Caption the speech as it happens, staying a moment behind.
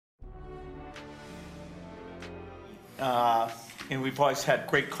and we've always had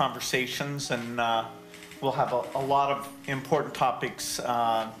great conversations, and we'll have a lot of important topics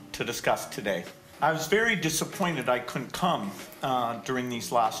to discuss today. I was very disappointed I couldn't come during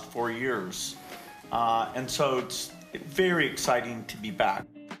these last 4 years, and so it's very exciting to be back.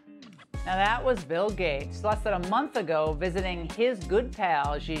 Now that was Bill Gates less than a month ago visiting his good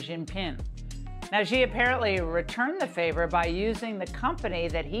pal Xi Jinping. Now Xi apparently returned the favor by using the company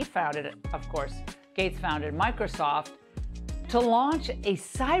that he founded, of course, Gates founded Microsoft, to launch a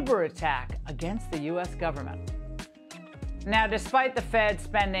cyber attack against the US government. Now, despite the Fed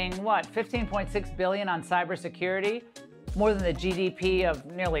spending, $15.6 billion on cybersecurity, more than the GDP of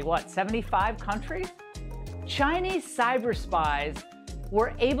nearly, 75 countries? Chinese cyber spies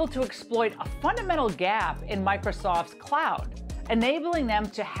were able to exploit a fundamental gap in Microsoft's cloud, enabling them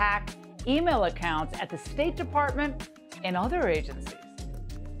to hack email accounts at the State Department and other agencies.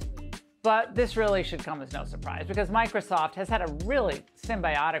 But this really should come as no surprise, because Microsoft has had a really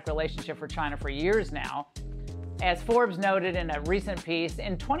symbiotic relationship with China for years now. As Forbes noted in a recent piece,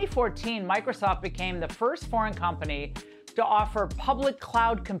 in 2014, Microsoft became the first foreign company to offer public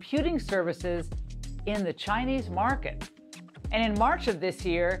cloud computing services in the Chinese market. And in March of this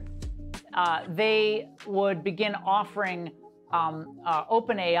year, they would begin offering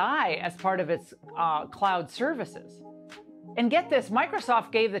OpenAI as part of its cloud services. And get this,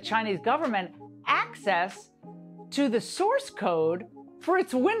 Microsoft gave the Chinese government access to the source code for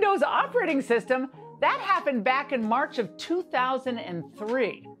its Windows operating system. That happened back in March of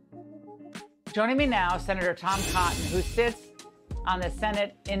 2003. Joining me now, Senator Tom Cotton, who sits on the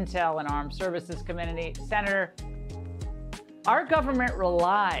Senate Intel and Armed Services Committee. Senator, our government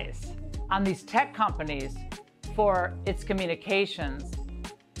relies on these tech companies for its communications.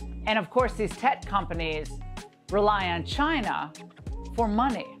 And of course, these tech companies rely on China for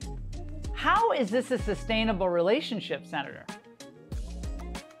money. How is this a sustainable relationship, Senator?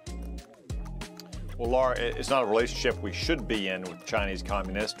 Well, Laura, it's not a relationship we should be in with Chinese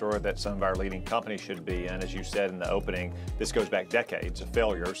communists, or that some of our leading companies should be in. As you said in the opening, this goes back decades of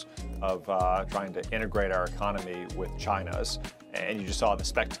failures of trying to integrate our economy with China's. And you just saw the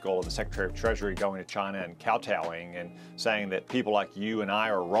spectacle of the Secretary of Treasury going to China and kowtowing and saying that people like you and I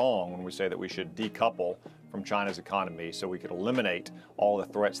are wrong when we say that we should decouple from China's economy so we could eliminate all the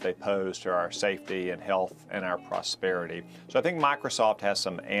threats they pose to our safety and health and our prosperity. So I think Microsoft has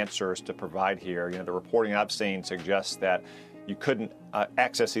some answers to provide here. You know, the reporting I've seen suggests that you couldn't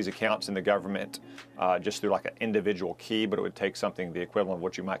access these accounts in the government just through like an individual key, but it would take something the equivalent of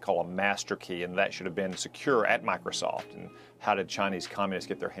what you might call a master key, and that should have been secure at Microsoft. And how did Chinese communists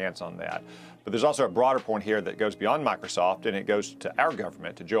get their hands on that? But there's also a broader point here that goes beyond Microsoft, and it goes to our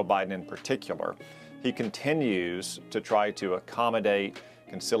government, to Joe Biden in particular. He continues to try to accommodate,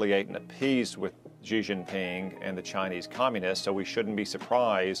 conciliate, and appease with Xi Jinping and the Chinese communists, so we shouldn't be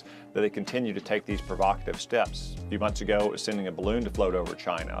surprised that they continue to take these provocative steps. A few months ago, it was sending a balloon to float over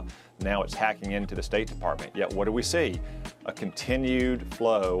China. Now it's hacking into the State Department. Yet what do we see? A continued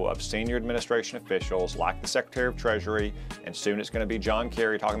flow of senior administration officials like the Secretary of Treasury, and soon it's going to be John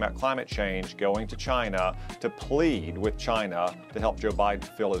Kerry talking about climate change, going to China to plead with China to help Joe Biden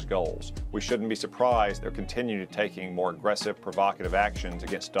fulfill his goals. We shouldn't be surprised they're continuing to taking more aggressive, provocative actions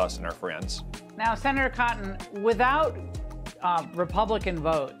against us and our friends. Now, Senator Cotton, without Republican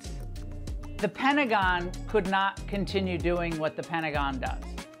votes, the Pentagon could not continue doing what the Pentagon does.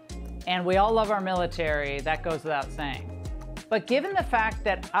 And we all love our military, that goes without saying. But given the fact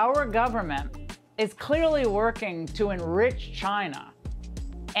that our government is clearly working to enrich China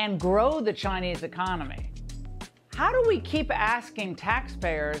and grow the Chinese economy, how do we keep asking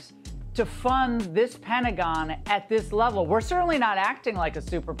taxpayers to fund this Pentagon at this level? We're certainly not acting like a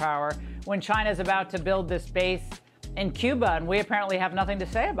superpower when China's about to build this base in Cuba, and we apparently have nothing to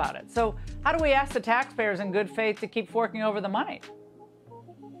say about it. So how do we ask the taxpayers in good faith to keep forking over the money?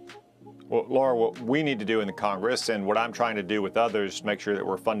 Well, Laura, what we need to do in the Congress, and what I'm trying to do with others, make sure that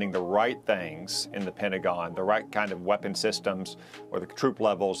we're funding the right things in the Pentagon, the right kind of weapon systems or the troop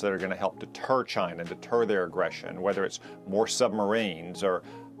levels that are going to help deter China, deter their aggression, whether it's more submarines or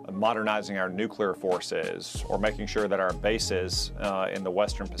modernizing our nuclear forces, or making sure that our bases in the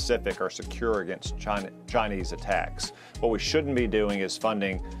Western Pacific are secure against Chinese attacks. What we shouldn't be doing is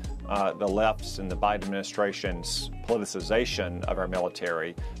funding the left's and the Biden administration's politicization of our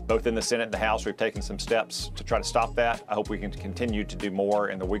military. Both in the Senate and the House, we've taken some steps to try to stop that. I hope we can continue to do more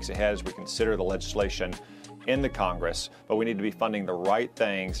in the weeks ahead as we consider the legislation in the Congress, but we need to be funding the right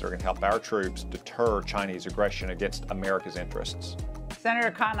things that are going to help our troops deter Chinese aggression against America's interests.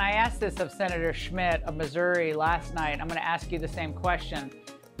 Senator Cotton, I asked this of Senator Schmidt of Missouri last night. I'm going to ask you the same question.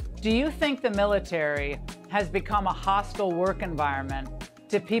 Do you think the military has become a hostile work environment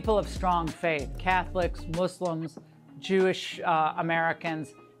to people of strong faith, Catholics, Muslims, Jewish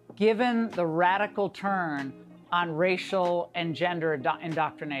Americans, given the radical turn on racial and gender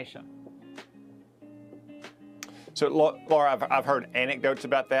indoctrination? So, Laura, I've heard anecdotes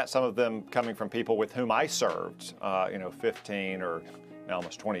about that, some of them coming from people with whom I served, 15 or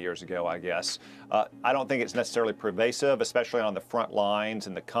almost 20 years ago, I guess. I don't think it's necessarily pervasive, especially on the front lines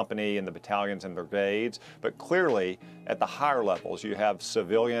in the company and the battalions and brigades, but clearly at the higher levels, you have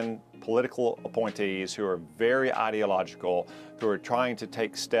civilian political appointees who are very ideological, who are trying to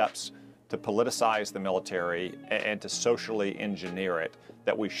take steps to politicize the military and to socially engineer it,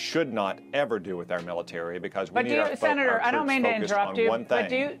 that we should not ever do with our military, because we need our Senator, I don't mean to interrupt you,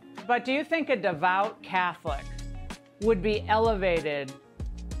 thing. but do you think a devout Catholic would be elevated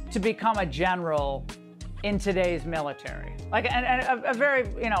to become a general in today's military? Like a very,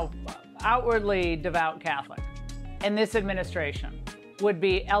 outwardly devout Catholic in this administration would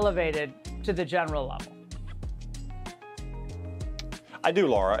be elevated to the general level? I do,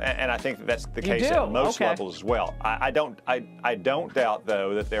 Laura, and I think that's the case at most levels as well. I don't doubt,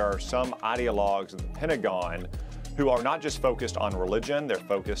 though, that there are some ideologues in the Pentagon who are not just focused on religion, they're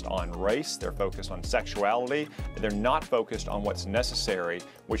focused on race, they're focused on sexuality, and they're not focused on what's necessary,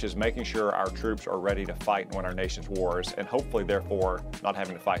 which is making sure our troops are ready to fight and win our nation's wars, and hopefully, therefore, not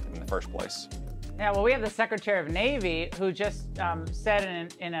having to fight them in the first place. Yeah, well, we have the Secretary of Navy who just said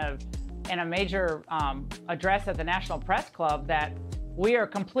in a major address at the National Press Club that we are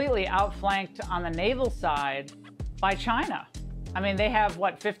completely outflanked on the naval side by China. I mean, they have,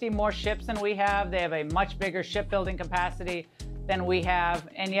 50 more ships than we have. They have a much bigger shipbuilding capacity than we have,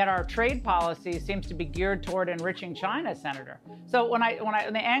 and yet our trade policy seems to be geared toward enriching China, Senator. So when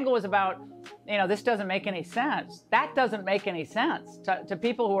the angle was about, this doesn't make any sense, that doesn't make any sense to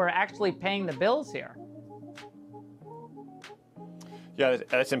people who are actually paying the bills here. Yeah,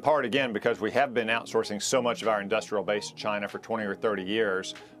 that's in part, again, because we have been outsourcing so much of our industrial base to China for 20 or 30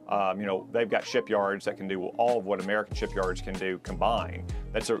 years. They've got shipyards that can do all of what American shipyards can do combined.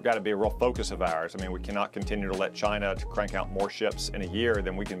 That's got to be a real focus of ours. I mean, we cannot continue to let China to crank out more ships in a year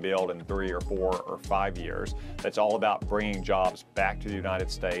than we can build in 3 or 4 or 5 years. That's all about bringing jobs back to the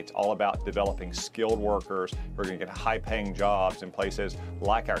United States, all about developing skilled workers who are going to get high-paying jobs in places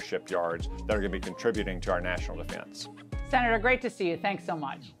like our shipyards that are going to be contributing to our national defense. Senator, great to see you. Thanks so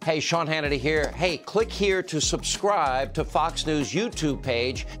much. Hey, Sean Hannity here. Hey, click here to subscribe to Fox News YouTube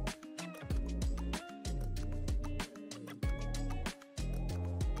page.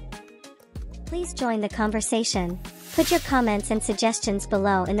 Please join the conversation. Put your comments and suggestions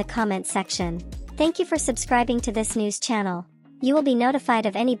below in the comment section. Thank you for subscribing to this news channel. You will be notified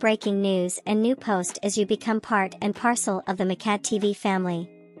of any breaking news and new post as you become part and parcel of the MCAD TV family.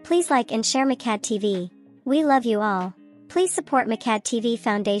 Please like and share MCAD TV. We love you all. Please support MCAD TV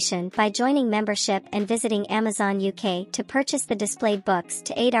Foundation by joining membership and visiting Amazon UK to purchase the displayed books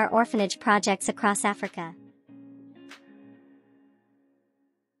to aid our orphanage projects across Africa.